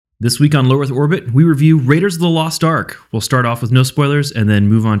This week on Low Earth Orbit, we review Raiders of the Lost Ark. We'll start off with no spoilers and then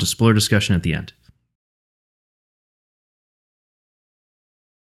move on to spoiler discussion at the end.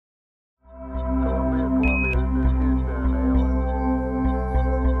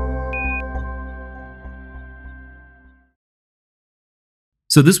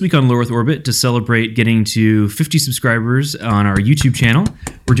 So this week on Low Earth Orbit, to celebrate getting to 50 subscribers on our YouTube channel,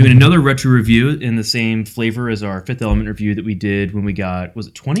 we're doing another retro review in the same flavor as our Fifth Element review that we did when we got, was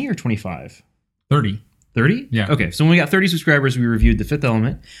it 20 or 25? 30. 30? Yeah. Okay, so when we got 30 subscribers, we reviewed The Fifth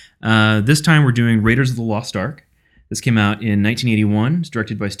Element. This time we're doing Raiders of the Lost Ark. This came out in 1981. It's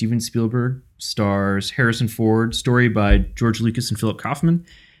directed by Steven Spielberg, stars Harrison Ford, story by George Lucas and Philip Kaufman,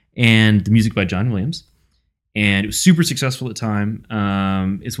 and the music by John Williams. And it was super successful at the time.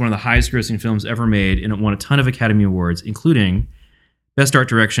 It's one of the highest grossing films ever made, and it won a ton of Academy Awards, including Best Art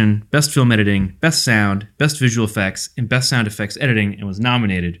Direction, Best Film Editing, Best Sound, Best Visual Effects, and Best Sound Effects Editing, and was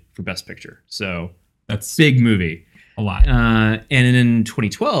nominated for Best Picture. So That's big movie. a lot. And in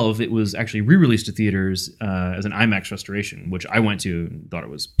 2012, it was actually re-released to theaters as an IMAX restoration, which I went to and thought it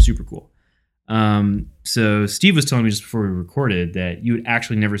was super cool. So Steve was telling me just before we recorded that you had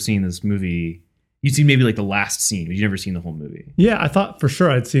actually never seen this movie. You'd seen maybe like the last scene, but you'd never seen the whole movie. Yeah, I thought for sure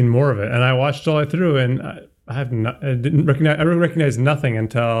I'd seen more of it, and I watched all the way through, and I didn't recognize nothing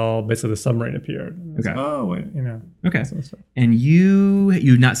until basically the submarine appeared. Okay. Like, oh wait, Okay. So stuff. And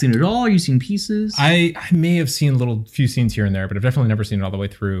you've not seen it at all? You've seen pieces? I may have seen few scenes here and there, but I've definitely never seen it all the way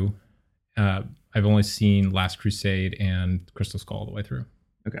through. I've only seen Last Crusade and Crystal Skull all the way through.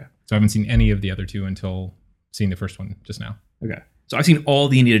 Okay. So I haven't seen any of the other two until seeing the first one just now. Okay. So I've seen all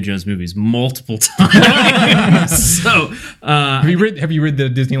the Indiana Jones movies multiple times. So Have you read the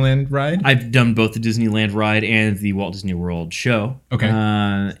Disneyland ride? I've done both the Disneyland ride and the Walt Disney World show. Okay.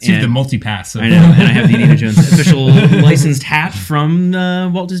 See the multi-pass. I know, and I have the Indiana Jones official licensed hat from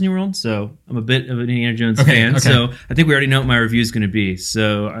Walt Disney World, so I'm a bit of an Indiana Jones fan. Okay. So I think we already know what my review is going to be.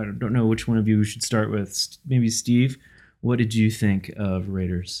 So I don't know which one of you we should start with. Maybe Steve. What did you think of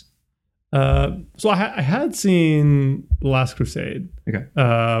Raiders? So I had seen The Last Crusade, Okay.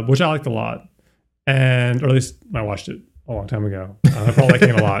 which I liked a lot, or at least I watched it a long time ago. I probably liked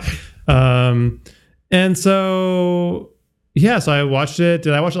it a lot. And so I watched it.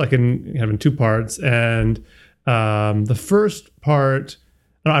 And I watched it like in two parts. And the first part,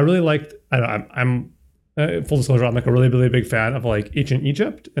 I really liked. I'm full disclosure, I'm like a really, really big fan of like ancient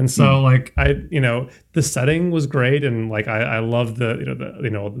Egypt, and so like the setting was great, and like I love the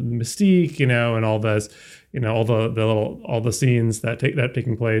mystique, and all this, all the scenes that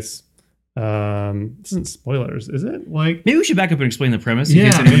taking place. This isn't spoilers, is it? Like Maybe we should back up and explain the premise Yeah,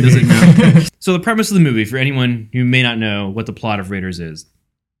 in case anyone maybe. doesn't know. So the premise of the movie, for anyone who may not know what the plot of Raiders is,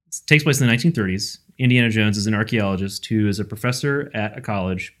 it takes place in the 1930s. Indiana Jones is an archaeologist who is a professor at a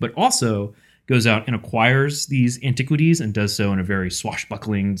college, but also goes out and acquires these antiquities and does so in a very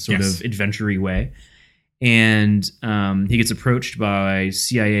swashbuckling sort of adventure-y way. And he gets approached by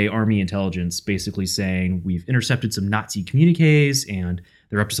CIA Army intelligence basically saying, we've intercepted some Nazi communiques and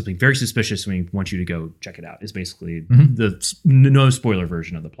they're up to something very suspicious and we want you to go check it out, is basically the no spoiler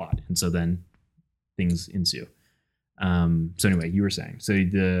version of the plot. And so then things ensue. So anyway, you were saying, so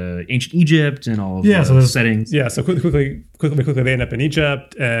the ancient Egypt and all of the settings. Yeah. So quickly, they end up in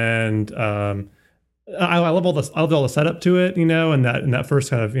Egypt, and I love all the setup to it, and that first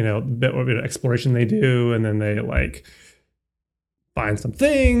kind of bit of exploration they do, and then they like find some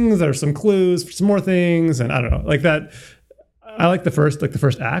things, there's some clues for some more things, and I don't know, like that. I like the first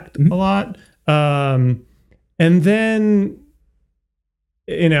act a lot, and then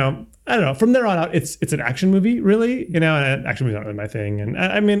I don't know. From there on out, it's an action movie, really. And action movies aren't really my thing. And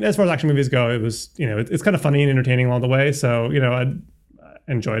I mean, as far as action movies go, it was, it's kind of funny and entertaining along the way. So, I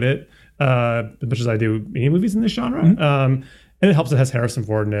enjoyed it as much as I do any movies in this genre. And it helps it has Harrison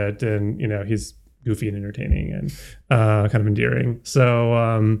Ford in it, and he's goofy and entertaining and kind of endearing. So,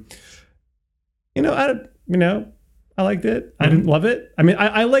 I liked it. I didn't love it. I mean,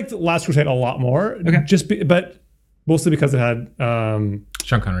 I liked Last Crusade a lot more. Okay. But mostly because it had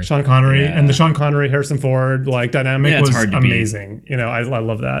Sean Connery, and the Sean Connery Harrison Ford like dynamic was amazing. I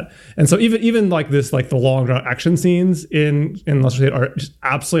love that. And so even like this, like the long action scenes in Last Crusade are just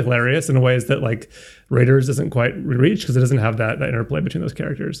absolutely hilarious in ways that like Raiders doesn't quite reach, because it doesn't have that interplay between those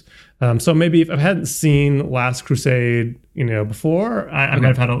characters. So maybe if I hadn't seen Last Crusade, before, I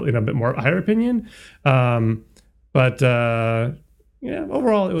might have had a bit more higher opinion. But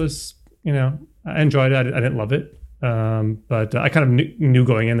overall it was, I enjoyed it. I didn't love it. But I kind of knew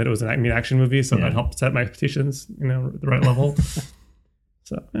going in that it was an action movie, so that helped set my expectations, the right level.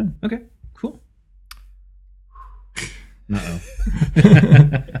 So Okay, cool.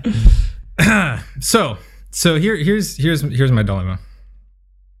 So here's my dilemma.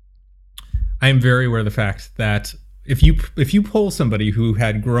 I am very aware of the fact that if you poll somebody who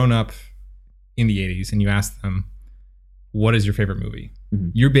had grown up in the 80s and you ask them, what is your favorite movie?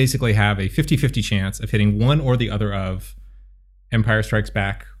 You basically have a 50-50 chance of hitting one or the other of Empire Strikes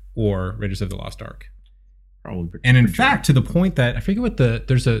Back or Raiders of the Lost Ark. Probably. And in fact, to the point that I forget what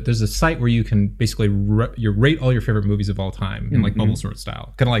there's a site where you can basically rate all your favorite movies of all time in like bubble sort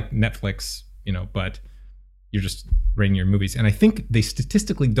style, kind of like Netflix, but you're just rating your movies. And I think they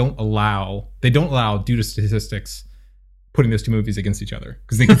statistically don't allow due to statistics putting those two movies against each other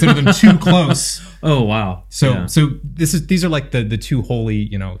because they consider them too close. Oh wow! So these are like the two holy,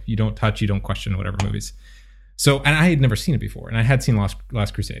 you don't touch, you don't question, whatever movies. So, and I had never seen it before, and I had seen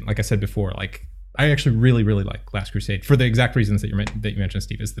Last Crusade. Like I said before, like I actually really, really like Last Crusade for the exact reasons that you mentioned,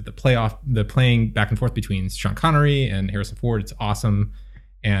 Steve. Is that the playing back and forth between Sean Connery and Harrison Ford? It's awesome,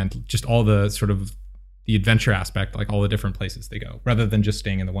 and just all the sort of the adventure aspect, like all the different places they go, rather than just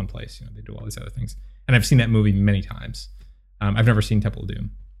staying in the one place. They do all these other things, and I've seen that movie many times. I've never seen Temple of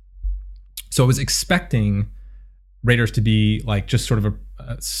Doom, so I was expecting Raiders to be like just sort of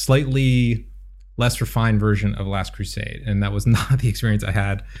a slightly less refined version of Last Crusade, and that was not the experience I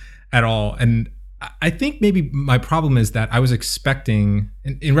had at all. And I think maybe my problem is that I was expecting,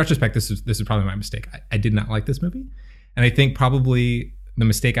 in retrospect, this is probably my mistake. I did not like this movie, and I think probably the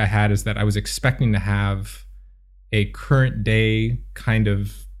mistake I had is that I was expecting to have a current day kind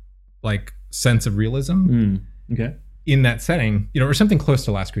of like sense of realism. Okay. In that setting, or something close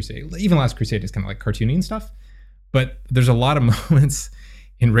to Last Crusade. Even Last Crusade is kind of like cartoony and stuff, but there's a lot of moments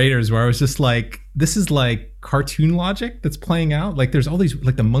in Raiders where I was just like, this is like cartoon logic that's playing out. Like there's all these,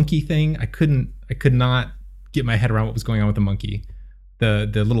 like the monkey thing. I could not get my head around what was going on with the monkey, the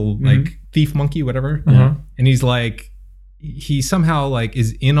little like thief monkey, whatever. And he's like, he somehow like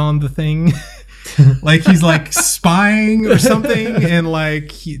is in on the thing. Like he's like spying or something, and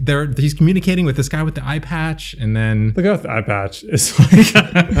like he's communicating with this guy with the eye patch, and then the guy with the eye patch is like,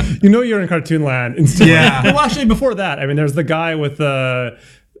 you're in cartoon land instantly. Yeah. Well, actually, before that, I mean, there's the guy with the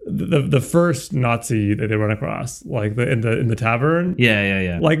first Nazi that they run across, like in the tavern.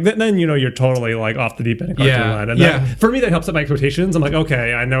 Yeah. Like then you're totally like off the deep end of cartoon land, and that, for me that helps up my expectations. I'm like,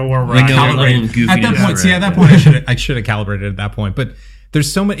 okay, I know where we're at. At that point, I should have calibrated at that point, but. There's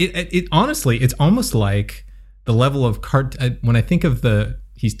so much. It honestly, it's almost like the level of when I think of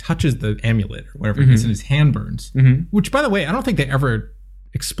he touches the amulet or whatever it is, and his hand burns. Which, by the way, I don't think they ever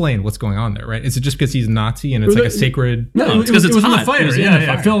explain what's going on there. Right? Is it just because he's Nazi and it's like a sacred? No, it's because it's hot. In the fire.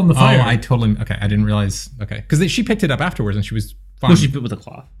 Yeah, fell in the fire. Oh, I didn't realize. Okay, because she picked it up afterwards and she was fine. Well, she put it with a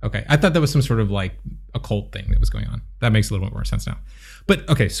cloth. Okay, I thought that was some sort of like occult thing that was going on. That makes a little bit more sense now. But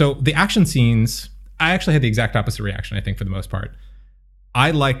okay, so the action scenes, I actually had the exact opposite reaction. I think for the most part.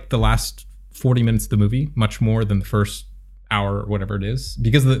 I liked the last 40 minutes of the movie much more than the first hour or whatever it is,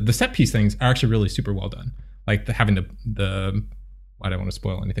 because the set piece things are actually really super well done. Like having the I don't want to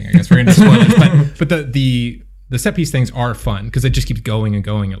spoil anything, I guess we're into spoilers, but the set piece things are fun because it just keeps going and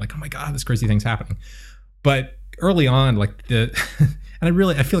going. You're like, oh my god, this crazy thing's happening. But early on, like and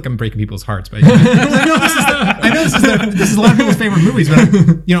I feel like I'm breaking people's hearts, but I know this is a lot of people's favorite movies, but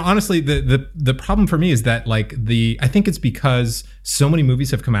honestly, the problem for me is that like I think it's because so many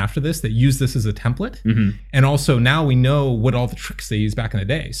movies have come after this that use this as a template, and also now we know what all the tricks they used back in the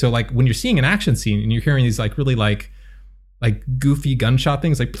day. So like when you're seeing an action scene and you're hearing these like really like goofy gunshot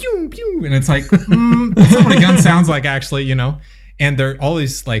things like pew pew, and it's like that's not what a gun sounds like actually, and they're all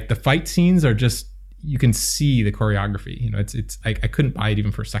these like the fight scenes are just. You can see the choreography. I couldn't buy it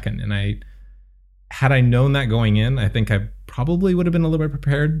even for a second. And had I known that going in, I think I probably would have been a little bit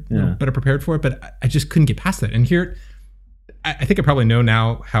prepared, better prepared for it. But I just couldn't get past that. And here, I think I probably know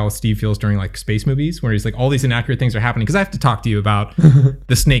now how Steve feels during like space movies, where he's like all these inaccurate things are happening. Because I have to talk to you about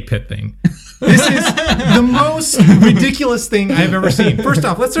the snake pit thing. This is the most ridiculous thing I've ever seen. First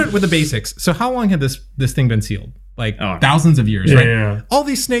off, let's start with the basics. So how long had this thing been sealed? Like thousands of years, right? Yeah. All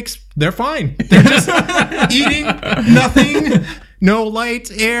these snakes, they're fine. They're just eating nothing, no light,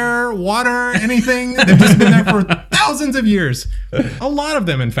 air, water, anything. They've just been there for thousands of years. A lot of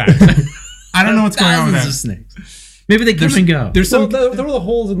them, in fact. I don't know what's going on with that. Thousands of snakes. Maybe they come and go. There's some. There were the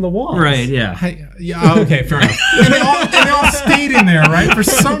holes in the wall. Right, yeah. Okay, fair enough. And they all stayed in there, right? For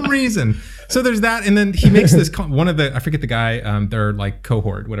some reason. So there's that, and then he makes this one of the I forget the guy, their like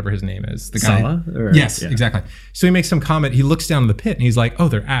cohort, whatever his name is, the guy. Sala? Yes, exactly. So he makes some comment. He looks down the pit and he's like, "Oh,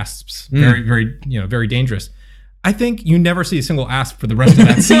 they're asps, very, very, very dangerous." I think you never see a single asp for the rest of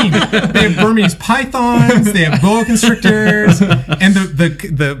that scene. They have Burmese pythons, they have boa constrictors, and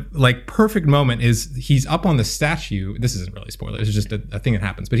the like perfect moment is he's up on the statue. This isn't really a spoiler. It's just a thing that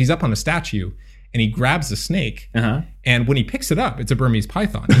happens. But he's up on a statue and he grabs the snake. And when he picks it up, it's a Burmese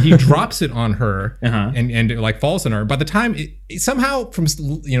python. And he drops it on her and it like falls on her. By the time it somehow from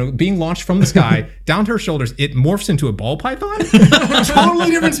being launched from the sky down to her shoulders, it morphs into a ball python.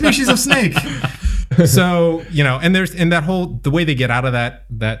 Totally different species of snake. So, and the way they get out of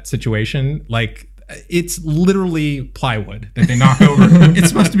that situation, like it's literally plywood that they knock over. It's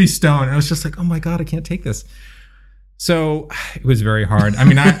supposed to be stone. And I was just like, oh my God, I can't take this. So it was very hard. I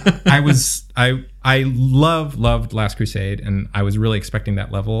mean, I loved Last Crusade, and I was really expecting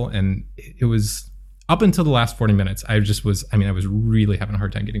that level. And it was up until the last 40 minutes. I was really having a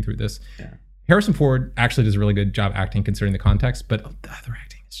hard time getting through this. Yeah. Harrison Ford actually does a really good job acting considering the context, but the other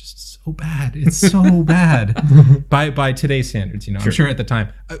acting is just so bad. It's so bad by today's standards. I'm sure at the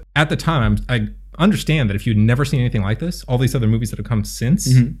time, I understand that if you'd never seen anything like this, all these other movies that have come since,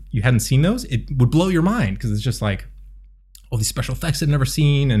 you hadn't seen those, it would blow your mind because it's just like all these special effects I'd never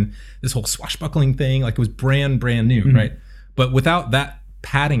seen and this whole swashbuckling thing, like it was brand new, right? But without that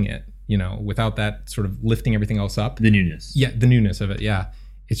padding it, without that sort of lifting everything else up, the newness of it,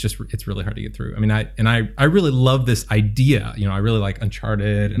 it's really hard to get through. I mean, I really love this idea. I really like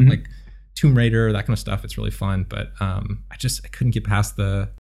Uncharted and like Tomb Raider, that kind of stuff. It's really fun, but I couldn't get past the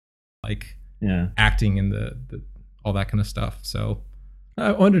acting and the all that kind of stuff. So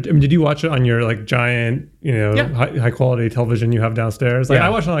I wondered, did you watch it on your like giant, high quality television you have downstairs? Like I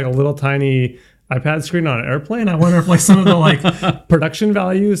watched it on like a little tiny iPad screen on an airplane. I wonder if like some of the like production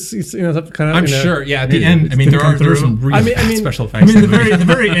values, kind of. I'm sure. Yeah, at the end, I mean, there are some really special effects. I mean, the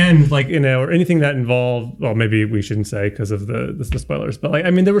very end, like or anything that involved. Well, maybe we shouldn't say because of the spoilers, but like, I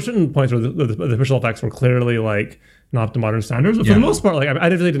mean, there were certain points where the visual effects were clearly like not up to modern standards. But for the most part, like I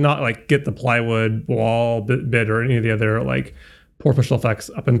really did not like get the plywood wall bit or any of the other like poor visual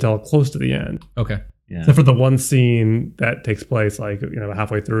effects up until close to the end. Okay. Yeah. Except for the one scene that takes place like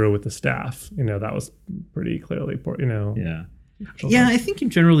halfway through with the staff, that was pretty clearly poor, Yeah. Yeah, I think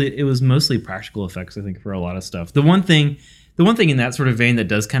in general it was mostly practical effects. I think for a lot of stuff. The one thing in that sort of vein that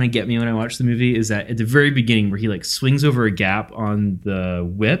does kind of get me when I watch the movie is that at the very beginning where he like swings over a gap on the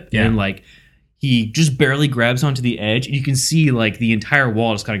whip and like he just barely grabs onto the edge, and you can see like the entire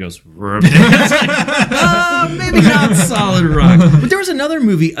wall just kind of goes. It's like, maybe not solid rock. But there was another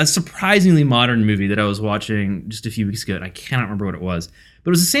movie, a surprisingly modern movie that I was watching just a few weeks ago, and I cannot remember what it was. But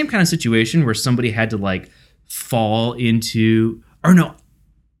it was the same kind of situation where somebody had to like fall into, or no,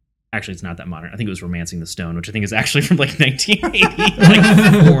 actually it's not that modern. I think it was Romancing the Stone, which I think is actually from like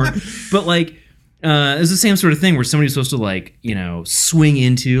 1980, but like. It's the same sort of thing where somebody's supposed to like, swing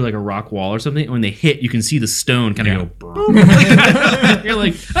into like a rock wall or something. And when they hit, you can see the stone kind of go. You're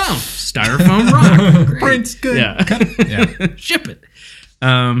like, oh, styrofoam rock. Print's good. Yeah. Ship it.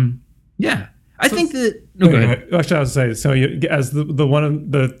 Yeah. I think that. No, go ahead. Actually, I was saying. So, as the one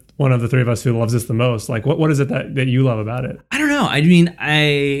of the three of us who loves this the most, like, what is it that you love about it? I don't know. I mean,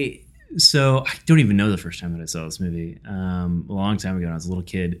 So I don't even know the first time that I saw this movie. A long time ago when I was a little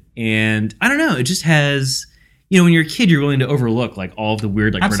kid. And I don't know, it just has, when you're a kid, you're willing to overlook like all of the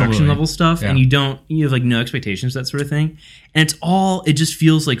weird like production level stuff. Yeah. And you have like no expectations, that sort of thing. And it just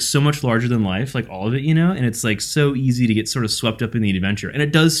feels like so much larger than life, like all of it, and it's like so easy to get sort of swept up in the adventure. And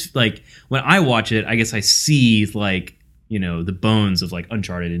it does, like, when I watch it, I guess I see like, the bones of like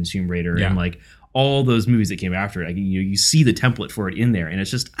Uncharted and Tomb Raider and like all those movies that came after it. Like, you see the template for it in there, and it's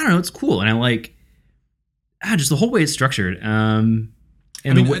just, I don't know, it's cool. And I like just the whole way it's structured. I don't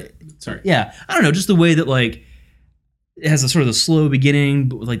know, just the way that like it has a sort of the slow beginning,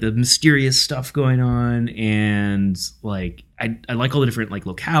 but with like the mysterious stuff going on, and like I like all the different like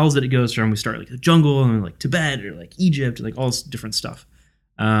locales that it goes from. We start like the jungle and like Tibet or like Egypt, and like all this different stuff.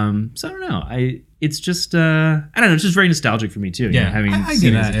 So I don't know. It's just I don't know. It's just very nostalgic for me too. Having I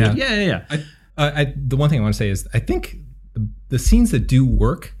get that. Yeah. The one thing I want to say is I think the scenes that do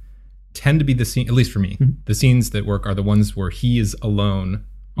work tend to be the scene, at least for me, the scenes that work are the ones where he is alone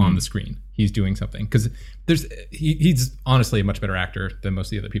on the screen. He's doing something, because he's honestly a much better actor than most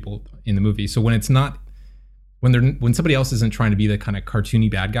of the other people in the movie. So when it's not, when somebody else isn't trying to be the kind of cartoony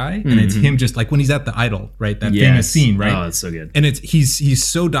bad guy, and it's him just like when he's at the Idol, right? That famous scene, right? Oh, it's so good. And he's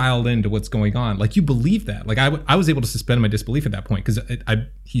so dialed into what's going on. Like, you believe that. Like, I was able to suspend my disbelief at that point, because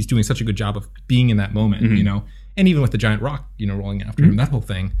he's doing such a good job of being in that moment, and even with the giant rock, rolling after him, that whole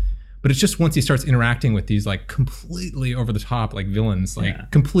thing. But it's just once he starts interacting with these like completely over the top like villains,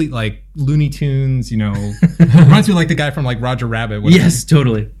 like complete like Looney Tunes, reminds me of like the guy from like Roger Rabbit. Yes,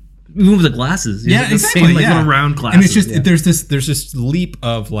 totally. Even with the glasses. Yeah, the exactly. Same, like, little round glasses. And it's just yeah. there's this leap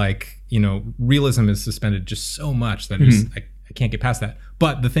of like, realism is suspended just so much that I can't get past that.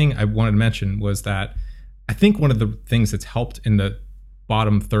 But the thing I wanted to mention was that I think one of the things that's helped in the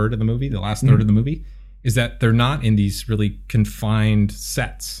bottom third of the movie, the last third of the movie, is that they're not in these really confined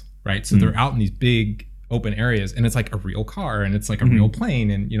sets, right? So they're out in these big open areas, and it's like a real car, and it's like a real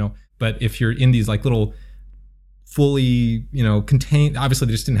plane, and but if you're in these like little fully, contained, obviously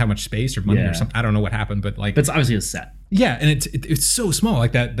they just didn't have much space or money or something. I don't know what happened, but like, but it's obviously a set. Yeah, and it's so small,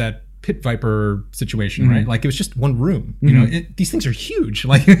 like that Pit Viper situation, right? Like it was just one room. These things are huge.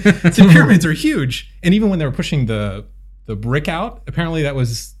 Like the pyramids are huge, and even when they were pushing the brick out, apparently that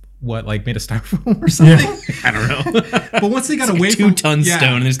was what, like, made of styrofoam or something. I don't know. But once they got It's away like from 2 ton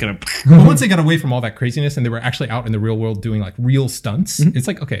stone, and they're just gonna. But once they got away from all that craziness and they were actually out in the real world doing like real stunts, it's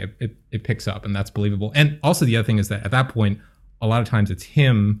like, okay, it picks up, and that's believable. And also the other thing is that at that point, a lot of times it's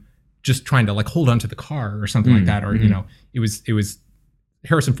him just trying to like hold onto the car or something like that, or it was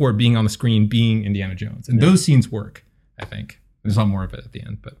Harrison Ford being on the screen, being Indiana Jones, and those scenes work. I think there's a lot more of it at the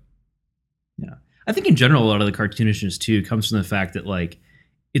end, but yeah, I think in general a lot of the cartoonishness too comes from the fact that like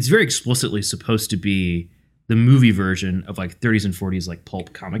it's very explicitly supposed to be the movie version of like 30s and 40s like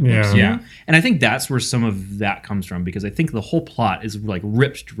pulp comic books. Yeah. And I think that's where some of that comes from, because I think the whole plot is like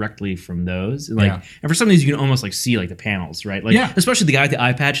ripped directly from those. And like, and for some of these you can almost like see like the panels, right? Like especially the guy with the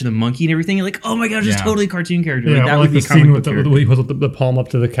eye patch and the monkey and everything. You're like, oh my gosh, it's totally a cartoon character. Yeah, like, that or would like be the a comic scene book with the way he puts the palm up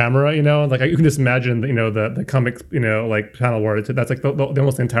to the camera, and like you can just imagine, the comic, like panel where that's like the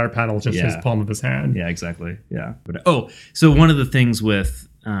almost the entire panel is just his palm of his hand. Yeah, exactly. Yeah. But so one of the things with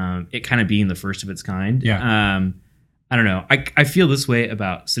it kind of being the first of its kind. I don't know. I feel this way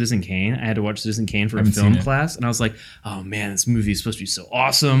about Citizen Kane. I had to watch Citizen Kane for a film class, and I was like, oh man, this movie is supposed to be so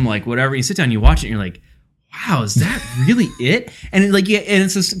awesome. Like whatever. You sit down, you watch it, and you're like, wow, is that really it? And and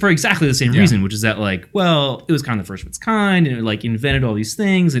it's just for exactly the same reason, which is that like, well, it was kind of the first of its kind, and it like invented all these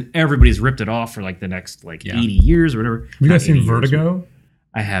things, and everybody's ripped it off for like the next like 80 years or whatever. Have you guys seen Vertigo?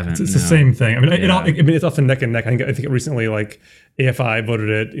 I haven't. It's the same thing. I mean, it's often neck and neck. I think recently, like AFI voted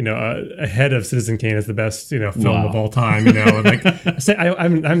it, ahead of Citizen Kane as the best, film of all time. And like, I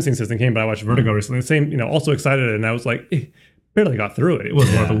haven't seen Citizen Kane, but I watched Vertigo recently. The same, also excited, and I was like, barely got through it. It was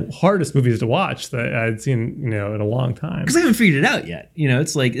one of the hardest movies to watch that I'd seen, in a long time. Because I haven't figured it out yet.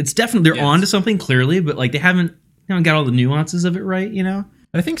 It's like it's definitely they're on to something clearly, but like they haven't got all the nuances of it right.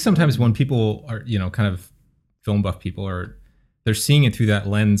 I think sometimes when people are, kind of film buff people are. They're seeing it through that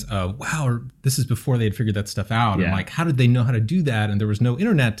lens of, wow, this is before they had figured that stuff out. And like, how did they know how to do that? And there was no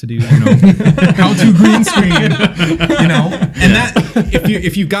internet to do, how to green screen, And that,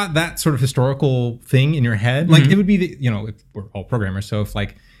 if you've got that sort of historical thing in your head, like it would be, we're all programmers. So if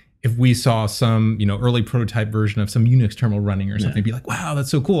we saw some, early prototype version of some Unix terminal running or something, it'd be like, wow, that's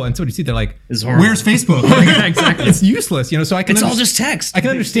so cool. And somebody see, they're like, where's Facebook? Like, exactly. It's useless, so I can. It's all just text. I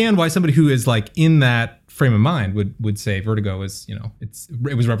can understand why somebody who is like in that frame of mind would say Vertigo is,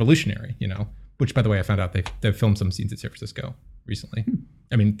 it was revolutionary, which by the way, I found out they've filmed some scenes at San Francisco recently.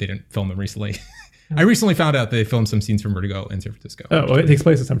 I mean, they didn't film them recently. I recently found out they filmed some scenes from Vertigo in San Francisco. Oh, well, it takes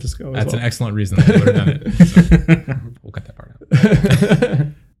place in San Francisco. That's an excellent reason that they would have done it. So we'll cut that part out.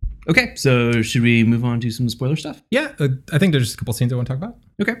 Okay, so should we move on to some spoiler stuff? Yeah, I think there's just a couple scenes I want to talk about.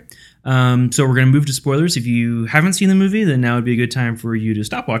 Okay, so we're going to move to spoilers. If you haven't seen the movie, then now would be a good time for you to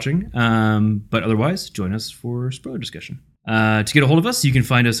stop watching. But otherwise, join us for spoiler discussion. To get a hold of us, you can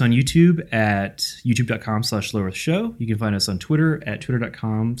find us on YouTube at youtube.com/LowerEarthShow. You can find us on Twitter at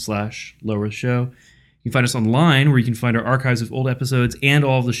twitter.com/LowerEarthShow. You can find us online, where you can find our archives of old episodes and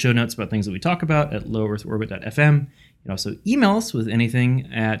all of the show notes about things that we talk about at lowerearthorbit.fm. You can also email us with anything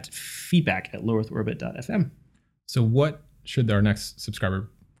at feedback@lowerearthorbit.fm. So what should our next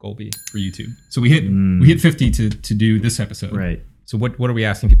subscriber goal be for YouTube? So we hit 50 to do this episode. Right. So what are we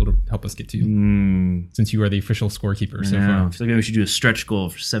asking people to help us get to? Since you are the official scorekeeper so far. I feel like maybe we should do a stretch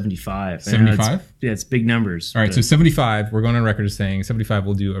goal for 75. 75? Yeah, it's big numbers. All right, so 75, we're going on record as saying 75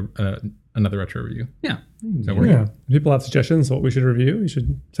 we'll do another retro review. Yeah. If people have suggestions on what we should review, you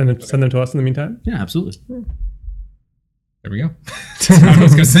should send them to us in the meantime. Yeah, absolutely. There we go. I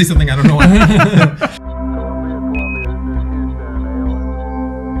was going to say something, I don't know what.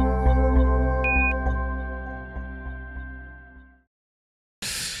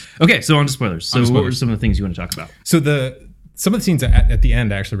 Okay, so on to spoilers. So what were some of the things you want to talk about? So some of the scenes at the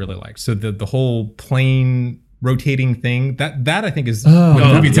end I actually really liked. So the whole plane rotating thing. That I think is Oh, when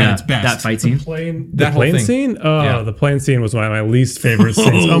the movie's yeah. at its best. That fight scene. That whole plane thing. scene? Oh, Yeah. the plane scene was one of my least favorite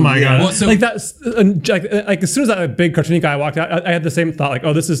scenes. Oh my yeah. god! Well, so- like that's like as soon as that big cartoony guy walked out, I had the same thought. Like,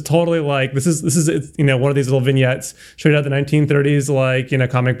 oh, this is totally like this is it's, one of these little vignettes straight out of the 1930s, like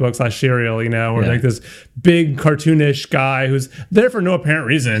comic book / serial, where Yeah. like this big cartoonish guy who's there for no apparent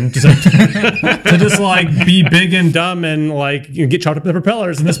reason, just like, to just like be big and dumb and like get chopped up in the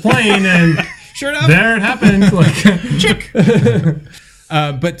propellers in this plane and. Sure enough. There it happened. Like, Chick.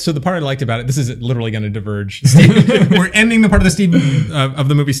 But so the part I liked about it, this is literally going to diverge. Steve, we're ending the part of the Steve of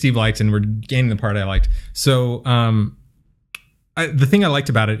the movie Steve liked, and we're gaining the part I liked. So the thing I liked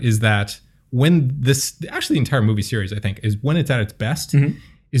about it is that when actually the entire movie series, I think, is when it's at its best. Mm-hmm.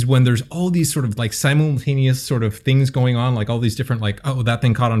 Is when there's all these sort of like simultaneous sort of things going on, like all these different like, oh, that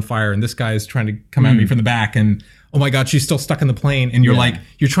thing caught on fire and this guy is trying to come at me from the back and oh my God, she's still stuck in the plane. And you're like,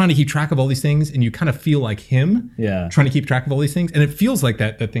 you're trying to keep track of all these things and you kind of feel like him trying to keep track of all these things. And it feels like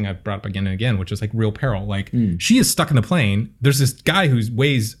that thing I've brought up again and again, which is like real peril. Like she is stuck in the plane. There's this guy who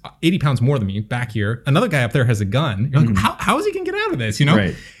weighs 80 pounds more than me back here. Another guy up there has a gun. You're like, how is he going to get out of this?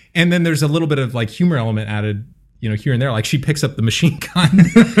 Right. And then there's a little bit of like humor element added, here and there, like she picks up the machine gun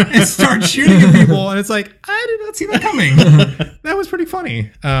and starts shooting at people, and it's like, I did not see that coming. That was pretty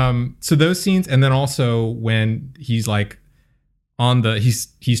funny. So those scenes, and then also when he's like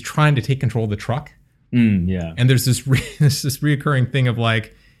he's trying to take control of the truck, Yeah. and there's this reoccurring thing of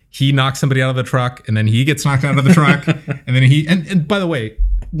like he knocks somebody out of the truck, and then he gets knocked out of the truck, and then and by the way,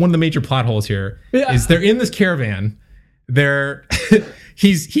 one of the major plot holes here is they're in this caravan.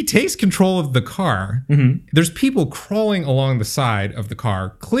 He takes control of the car. Mm-hmm. There's people crawling along the side of the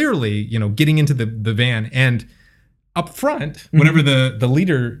car, clearly, getting into the van. And up front, whatever the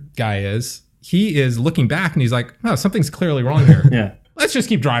leader guy is, he is looking back and he's like, oh, something's clearly wrong here. Yeah. Let's just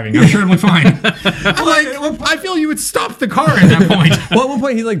keep driving. I'm sure it'll be fine. I feel you would stop the car at that point. Well, at one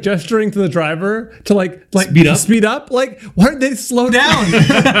point he's like gesturing to the driver to like speed up. Like, why don't they slow down? No.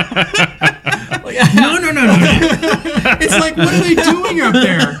 It's like, what are they doing up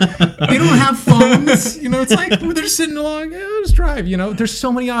there? They don't have phones. It's like they're just sitting along. Just drive. There's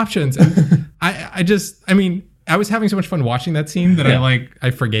so many options. And I was having so much fun watching that scene that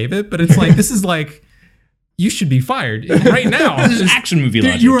I forgave it. But it's like, this is like, you should be fired right now. This is action movie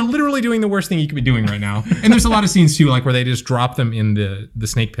logic. You are literally doing the worst thing you could be doing right now. And there's a lot of scenes too, like where they just drop them in the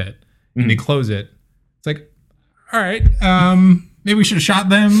snake pit and they close it. It's like, all right, maybe we should have shot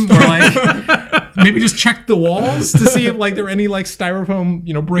them, or like maybe just check the walls to see if like there were any like styrofoam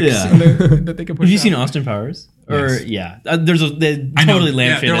bricks that they could push. Have you out. seen Austin Powers? Or Yes. There's they totally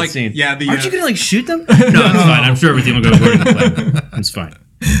lampshade that like, scene. Yeah, aren't you gonna like shoot them? No, it's fine. I'm sure everything will go according to plan. It's fine.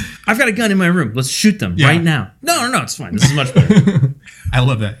 I've got a gun in my room. Let's shoot them right now. No, it's fine. This is much better. I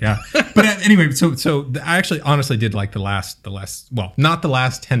love that. Yeah. But anyway, so I actually honestly did like the last, well, not the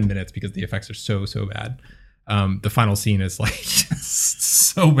last 10 minutes because the effects are so bad. The final scene is like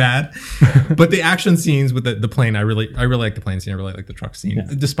so bad, but the action scenes with the plane, I really like the plane scene. I really like the truck scene,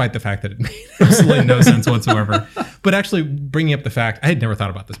 despite the fact that it made absolutely no sense whatsoever. But actually bringing up the fact, I had never thought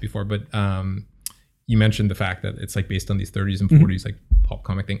about this before, but you mentioned the fact that it's like based on these 30s and 40s like pulp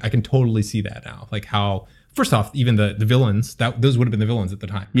comic thing. I can totally see that now. Like how, first off, even the villains, those would have been the villains at the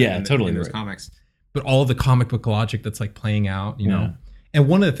time. Yeah, in totally. those comics. But all of the comic book logic that's like playing out, know. And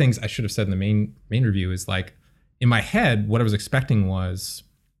one of the things I should have said in the main review is like, in my head, what I was expecting was,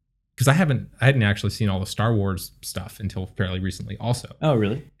 because I hadn't actually seen all the Star Wars stuff until fairly recently also. Oh,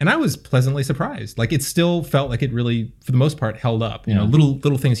 really? And I was pleasantly surprised. Like it still felt like it really, for the most part, held up.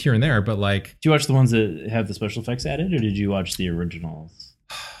 Little things here and there, but like. Did you watch the ones that have the special effects added, or did you watch the originals?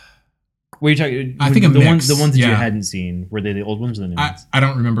 Were you talking? I think the ones that you hadn't seen, were they the old ones or the new ones? I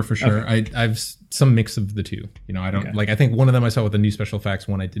don't remember for sure. Okay. I've some mix of the two. I don't like. I think one of them I saw with the new special effects.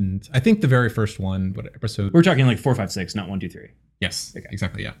 One I didn't. I think the very first one, what episode? We're talking like 4, 5, 6, not 1, 2, 3. Yes,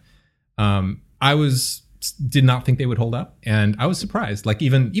 exactly. Yeah. I did not think they would hold up, and I was surprised. Like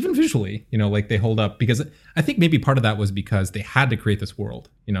even visually, like they hold up, because I think maybe part of that was because they had to create this world.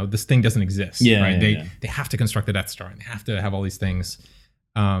 This thing doesn't exist. Yeah, right. Yeah, they have to construct the Death Star, and they have to have all these things.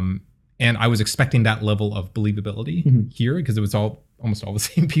 And I was expecting that level of believability here, because it was almost all the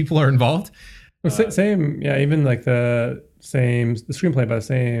same people are involved. Well, same, yeah. Even like the screenplay by the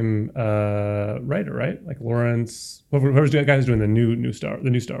same writer, right? Like Lawrence, whoever's the guy who's doing the new Star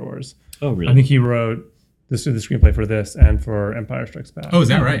Wars. Oh, really? I think he wrote the screenplay for this and for Empire Strikes Back. Oh, is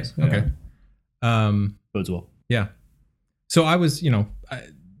that right? Yeah. Okay. Bodes well. Yeah. So I was,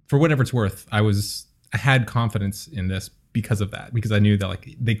 for whatever it's worth, I had confidence in this because of that, because I knew that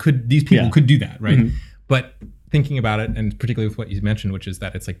like these people could do that, right? Mm-hmm. But thinking about it, and particularly with what you mentioned, which is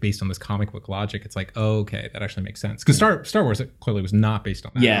that it's like based on this comic book logic, it's like, oh, okay, that actually makes sense. Because Star Wars clearly was not based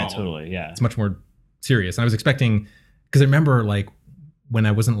on that. Yeah, at all. totally. Yeah. It's much more serious. And I was expecting, because I remember like when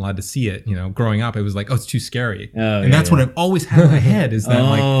I wasn't allowed to see it, growing up, it was like, oh, it's too scary. And that's what I've always had in my head is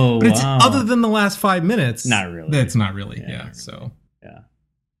that but it's other than the last 5 minutes. Not really. It's not really. Yeah. So. Yeah.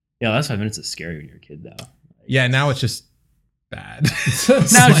 Yeah. The last 5 minutes is scary when you're a kid, though. Yeah. Now it's just bad. Now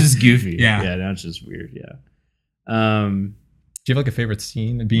it's just goofy. Yeah. Yeah. Now it's just weird. Yeah. Do you have like a favorite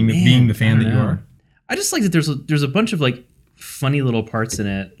scene? Being the fan that you are. I just like that there's a bunch of like funny little parts in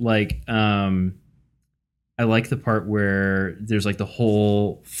it. Like, I like the part where there's like the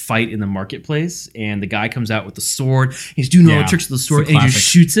whole fight in the marketplace and the guy comes out with the sword. He's doing all the tricks with the sword and he just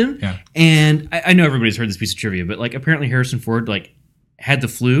shoots him. Yeah. And I know everybody's heard this piece of trivia, but like apparently Harrison Ford like had the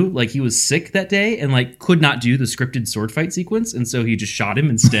flu, like he was sick that day and like could not do the scripted sword fight sequence. And so he just shot him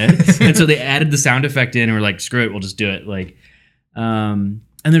instead. And so they added the sound effect in and were like, screw it, we'll just do it. Like, and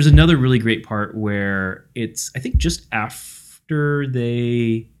there's another really great part where it's, I think just after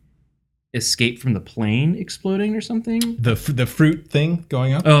they escape from the plane exploding or something. The fruit thing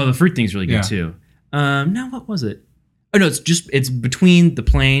going up. Oh, the fruit thing's really good too. No, what was it? Oh no, it's between the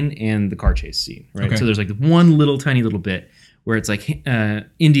plane and the car chase scene, right? Okay. So there's like one little tiny little bit where it's like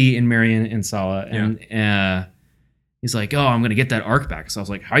Indy and Marion and Sala, and he's like, "Oh, I'm gonna get that arc back." So I was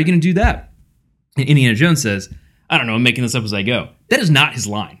like, "How are you gonna do that?" And Indiana Jones says, "I don't know, I'm making this up as I go." That is not his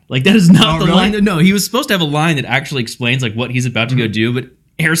line. Like that is not the line. No, he was supposed to have a line that actually explains like what he's about to go do, but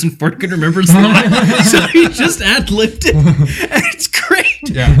Harrison Ford couldn't remember his line, so he just ad-libbed it, and it's great.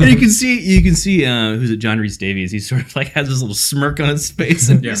 Yeah. And you can see who's it, John Rhys Davies. He sort of like has this little smirk on his face,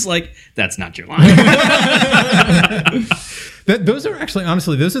 and he's like, "That's not your line." Those are actually,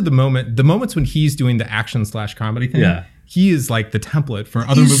 honestly, those are the moments when he's doing the action / comedy thing. Yeah. He is like the template for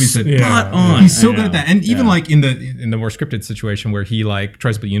other movies that spot on. He's so good at that. And even like in the more scripted situation where he like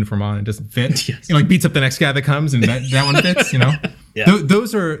tries to put a uniform on and it doesn't fit, Yes. he like beats up the next guy that comes and that one fits, Yeah.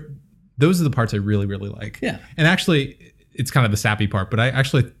 Those are the parts I really, really like. Yeah. And actually it's kind of the sappy part, but I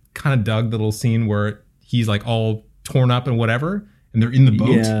actually kind of dug the little scene where he's like all torn up and whatever, and they're in the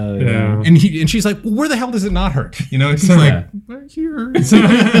boat. Yeah. And she's like, well, where the hell does it not hurt? It's just like, right here.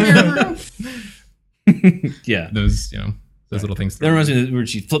 Yeah. Those little things. That reminds me of where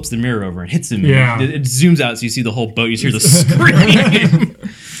she flips the mirror over and hits him. Yeah. It zooms out so you see the whole boat. You hear the scream.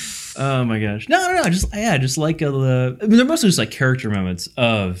 Oh my gosh. No. Just like they're mostly just like character moments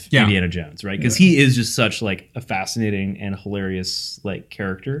of Indiana Jones, right? Because he is just such like a fascinating and hilarious like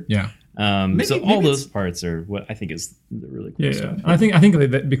character. Yeah. So all those parts are what I think is the really cool stuff. I think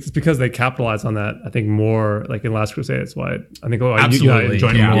because they capitalize on that. I think more like in Last Crusade. That's why I think Absolutely.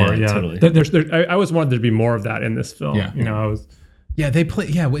 enjoyed Yeah. more. Yeah, Yeah, totally. I always wanted there to be more of that in this film. Yeah. I was. Yeah, they play.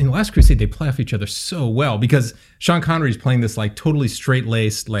 Yeah, in Last Crusade, they play off each other so well because Sean Connery's playing this like totally straight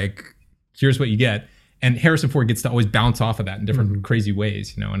laced, like here's what you get, and Harrison Ford gets to always bounce off of that in different crazy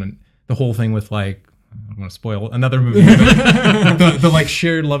ways, and the whole thing with like, I don't want to spoil another movie, but the like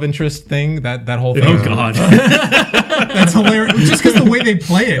shared love interest thing, that whole thing. Oh God. That's hilarious. Just because the way they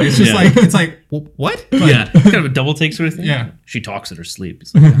play it, it's just like it's like what? Like, Yeah, it's kind of a double take sort of thing. Yeah. She talks in her sleep.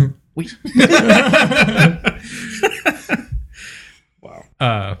 It's like, wait.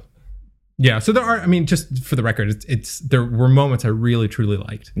 Wow. Yeah. So there are. I mean, just for the record, it's there were moments I really truly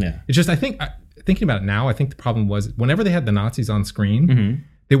liked. Yeah. It's just thinking about it now, I think the problem was whenever they had the Nazis on screen,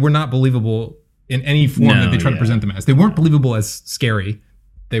 they were not believable in any form that they tried to present them as. They weren't believable as scary.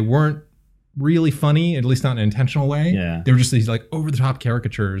 They weren't really funny, at least not in an intentional way. Yeah. They were just these like over the top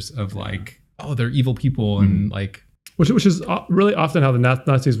caricatures of like, oh, they're evil people and like. Which is really often how the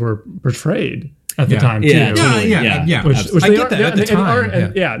Nazis were portrayed at the time Yeah. too. Yeah. Which I they get are, that at the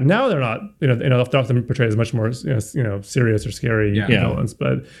time. Now they're not. They're often portrayed as much more serious or scary villains,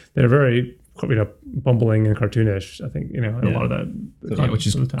 but they're very bumbling and cartoonish. I think a lot of that, which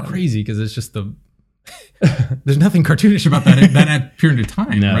is of the time. crazy because it's just there's nothing cartoonish about that period of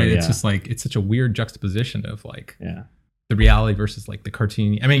time, right? It's just like it's such a weird juxtaposition of like the reality versus like the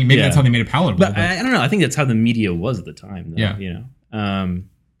cartoon. I mean, maybe that's how they made it palatable. But I don't know. I think that's how the media was at the time. Though, Yeah.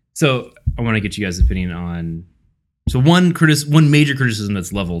 So I want to get you guys' opinion on. So one major criticism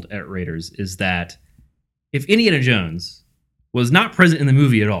that's leveled at Raiders is that if Indiana Jones was not present in the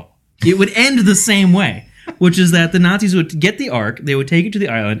movie at all, it would end the same way, which is that the Nazis would get the Ark, they would take it to the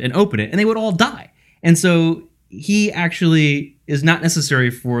island and open it, and they would all die. And so he actually is not necessary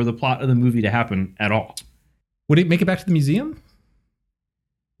for the plot of the movie to happen at all. Would it make it back to the museum?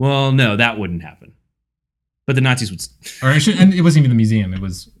 Well, no, that wouldn't happen. But the Nazis would. And it wasn't even the museum. It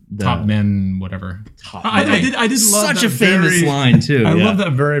was top men, whatever. I did love such that a famous very- line too. I yeah. love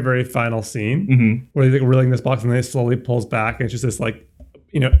that very, very final scene Mhm. where he's like reeling this box and then it slowly pulls back. And it's just this like,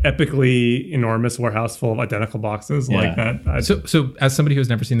 epically enormous warehouse full of identical boxes like that. So as somebody who's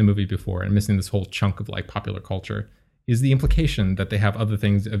never seen the movie before and missing this whole chunk of like popular culture, is the implication that they have other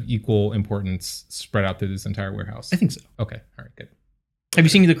things of equal importance spread out through this entire warehouse? I think so. Okay. All right. Good. Have you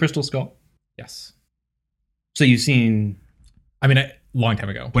seen The Crystal Skull? Yes. So you've seen. I mean, a long time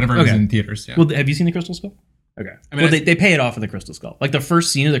ago, whenever it was Okay. in theaters. Yeah. Well, have you seen The Crystal Skull? Okay. I mean, Well, I- they pay it off in The Crystal Skull. Like the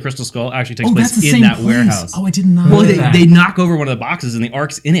first scene of The Crystal Skull actually takes oh, place that's the in same that place. warehouse. Oh, I did not. Well, know that. they knock over one of the boxes and the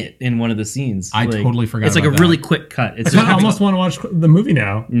Ark's in it in one of the scenes. I totally forgot It's like about a really that. quick cut. It's I almost want to watch the movie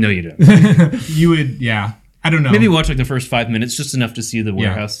now. no, you don't. You would, yeah. I don't know. Maybe watch like the first 5 minutes, just enough to see the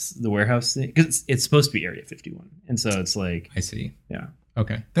warehouse thing, because it's supposed to be Area 51, and so it's like, I see. yeah.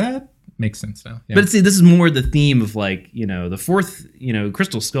 Okay, that makes sense now. Yeah. But see, this is more the theme of like, the fourth,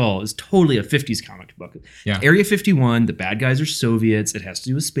 Crystal Skull is totally a 50s comic book. Yeah. Area 51, the bad guys are Soviets. It has to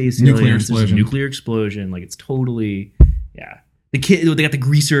do with space Nuclear aliens. There's a explosion. nuclear explosion. Like it's totally, yeah. The kid, they got the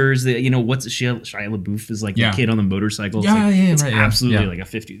greasers. What's Shia LaBeouf is like Yeah. the kid on the motorcycle. It's Yeah, like, yeah, it's right, yeah. absolutely Yeah. like a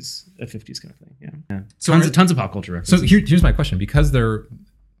 50s kind of thing. Yeah. So Tons of pop culture references. So here's my question: because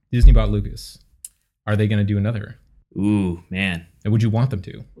Disney bought Lucas, are they going to do another? Ooh, man. And would you want them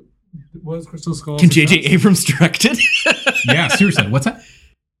to? Was Crystal Skull Can J.J. Abrams direct it? Yeah, seriously. What's that?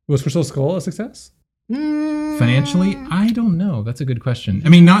 Was Crystal Skull a success? Financially, I don't know. That's a good question. I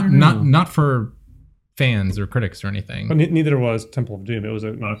mean, not for fans or critics or anything. But neither was Temple of Doom. It was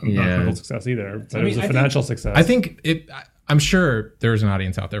not a critical success either. But it was a financial success. I think I'm sure there's an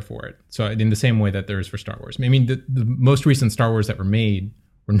audience out there for it. So in the same way that there is for Star Wars. I mean, the most recent Star Wars that were made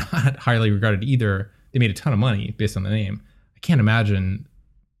were not highly regarded either. They made a ton of money based on the name. I can't imagine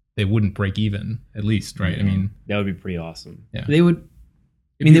they wouldn't break even, at least, right? I mean, that would be pretty awesome. Yeah. They would.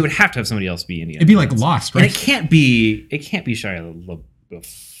 They would have to have somebody else be Indiana. it'd be like Jones. Lost, And right? it can't be Shia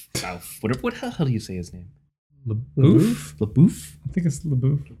LaBeouf. What the hell do you say his name? LaBeouf? LaBeouf? I think it's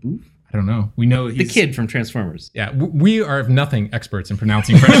LaBeouf. I don't know. We know The kid from Transformers. Yeah, we are of nothing experts in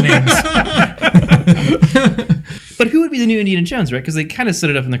pronouncing French names. But who would be the new Indiana Jones, right? Because they kind of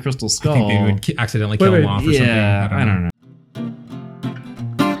set it up in the Crystal Skull. I think they would accidentally kill him off or something. Yeah, I don't know.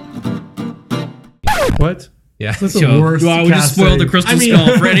 What? Yeah. That's the So, worst. well, we just spoiled the casting. Crystal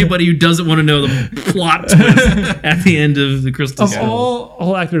Skull for anybody who doesn't want to know the plot twist at the end of the Crystal Of Skull.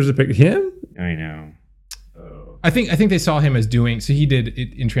 all actors to pick him, I know. I think they saw him as doing. So he did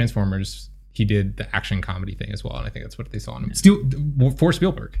it in Transformers. He did the action comedy thing as well, and I think that's what they saw in him. Still for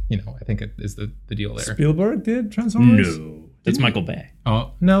Spielberg, I think it is the deal there. Spielberg did Transformers. No. That's Michael Bay.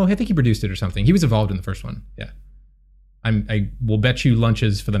 Oh no, I think he produced it or something. He was involved in the first one. Yeah, I will bet you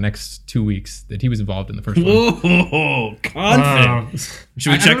lunches for the next 2 weeks that he was involved in the first one. Whoa, confident.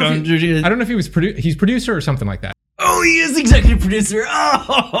 Should we check on? I don't know if he was he's producer or something like that. Oh, he is executive producer.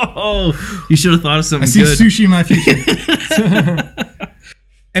 Oh, you should have thought of something good. sushi in my future.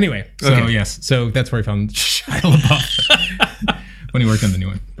 Anyway, so Okay. yes, so that's where I found Shia LaBeouf when he worked on the new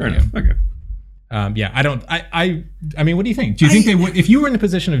one. Fair enough. Okay. Yeah, I don't. I mean, what do you think? Do you think they would, if you were in the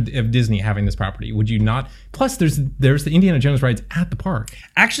position of Disney having this property, would you not? Plus, there's the Indiana Jones rides at the park.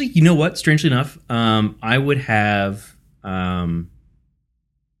 Actually, you know what? Strangely enough, I would have.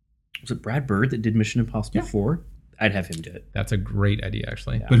 Was it Brad Bird that did Mission Impossible 4? I'd have him do it. That's a great idea,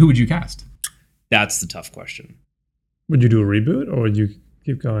 actually. Yeah. But who would you cast? That's the tough question. Would you do a reboot or would you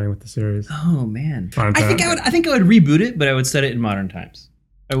keep going with the series? Oh man, Fine, I think I would reboot it, but I would set it in modern times.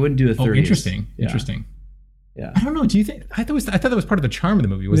 I wouldn't do a 30s. Oh, interesting. Yeah. Interesting. Yeah. I don't know. Do you think? I thought that was part of the charm of the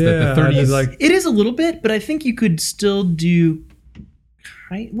movie. Was Yeah, that the 30s? like It is a little bit, but I think you could still do.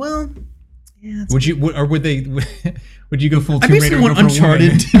 Right? Well, yeah. Would you? Or would they? Would you go full I Tomb Raider? basically and want go for a woman?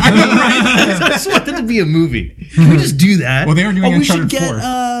 Uncharted. I know, right? I just want that to be a movie. Can we just do that? Well, they are doing we should Uncharted get, 4.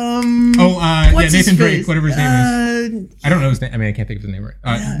 yeah, Yeah, Nathan Drake, whatever his name is. I don't know his name. I mean, I can't think of his name right.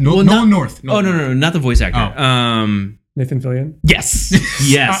 Well, Nolan North. Oh no, not the voice actor. Oh. Nathan Fillion. Yes,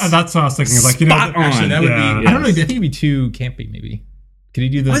 yes. That's what I was thinking. Like, Spot on. Actually, that would Yeah. be. I don't know. I think it'd be too campy. Maybe. Could he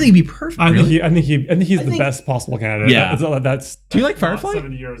do the? I think it'd be perfect. I think Really? he's I the think- best possible candidate. Yeah. That's Do you like Firefly?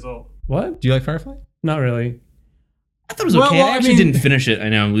 70 years old. What? Do you like Firefly? Not really. I thought it was Well, okay. well, I I actually mean- didn't finish it. I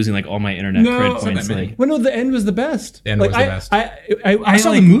know I'm losing like all my internet No, cred it's not points. that many. Like, Well, no, the end was the best. The end was the best. I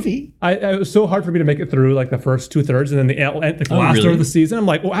saw like, the movie. it was so hard for me to make it through like the first 2/3 and then the last really? third of the season. I'm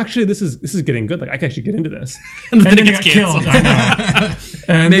like, well, actually, this is getting good. Like, I can actually get into this. And then it it gets got killed. canceled. I know.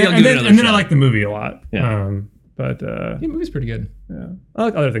 And Maybe then, I'll give it another and then I shot. like the movie a lot. Yeah. But The movie's pretty good. yeah, I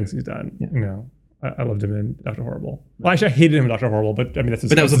like other things he's done. You know, I loved him in Dr. Horrible. Well, actually, I hated him in Dr. Horrible, but I mean, that's his,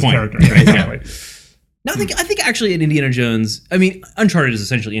 But that was that's the his point. character. Right? Exactly. No, I think actually in Indiana Jones, I mean, Uncharted is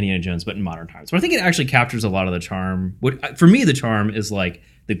essentially Indiana Jones, but in modern times. But I think it actually captures a lot of the charm. For me, the charm is like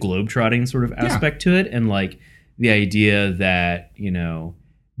the globetrotting sort of aspect to it, and like the idea that, you know,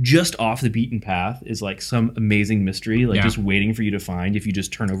 just off the beaten path is like some amazing mystery, like just waiting for you to find if you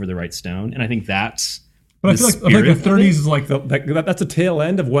just turn over the right stone. And I think that's. But I feel like the 30s is like that's a tail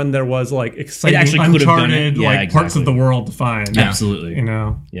end of when there was like exciting uncharted parts of the world to find. Absolutely, you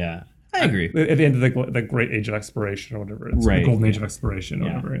know. Yeah. I agree. At the end of the great age of exploration or whatever. It's the golden age of exploration or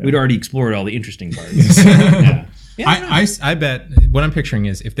whatever. Yeah. We'd already explored all the interesting parts. I bet what I'm picturing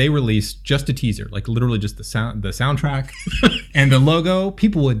is if they released just a teaser, like literally just the soundtrack and the logo,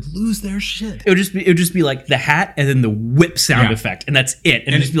 people would lose their shit. It would just be like the hat and then the whip sound effect, and that's it. And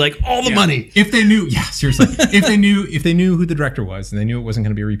it'd just be like all the money. If they knew, seriously, if they knew who the director was and they knew it wasn't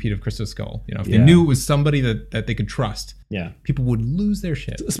going to be a repeat of Crystal Skull, you know, if they knew it was somebody that they could trust, people would lose their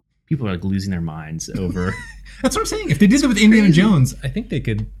shit. People are like losing their minds over. That's what I'm saying. If they did it with Indiana Jones, I think they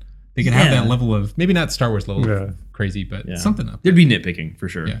could have that level of, maybe not Star Wars level of crazy, but something up there. There'd be nitpicking for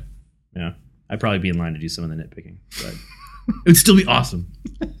sure. Yeah. I'd probably be in line to do some of the nitpicking, but it would still be awesome.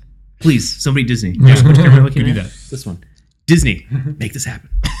 Please, somebody Disney. Which camera looking at? That. This one. Disney, make this happen.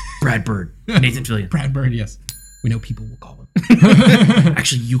 Brad Bird, Nathan Fillion. Brad Bird, yes. We know people will call them.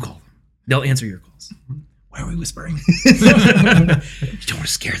 Actually, you call them. They'll answer your calls. Why are we whispering? You don't want to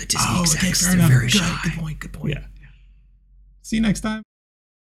scare the Disney execs. They're very shy. Good point. Yeah. See you next time.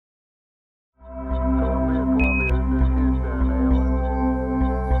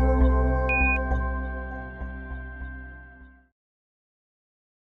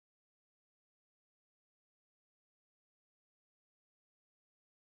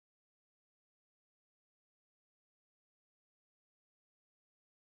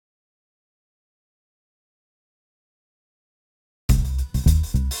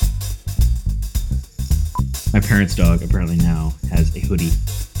 My parents' dog apparently now has a hoodie.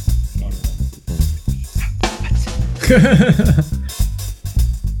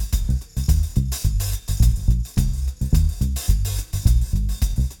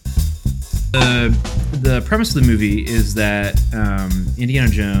 The premise of the movie is that Indiana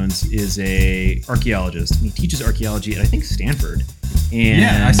Jones is a archaeologist, and he teaches archaeology at, I think, Stanford.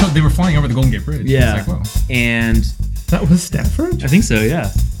 And I saw they were flying over the Golden Gate Bridge. Yeah, like, whoa. And that was Stanford? I think so. Yeah.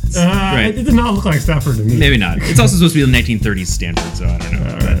 Right. It did not look like Stanford to me. Maybe not. It's also supposed to be the 1930s Stanford, so I don't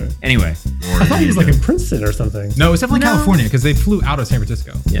know. But anyway. I thought he was like in Princeton or something. No, it's definitely California because they flew out of San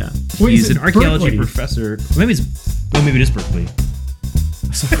Francisco. Yeah. He's an archaeology professor. Maybe it is Berkeley.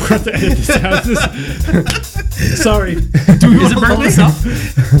 So we're going to edit this out. Sorry. Is it Berkeley?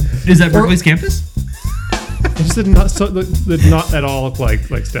 Is that Berkeley's campus? It just did not at all look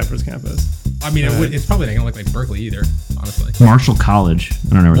like Stanford's campus. I mean, it's probably not going to look like Berkeley either, honestly. Marshall College.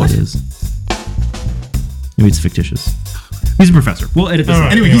 I don't know where that is. Maybe it's fictitious. He's a professor. We'll edit this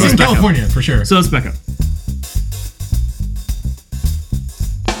out. Anyway, he's in California for sure. So let's back up.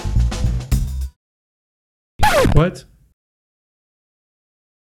 What?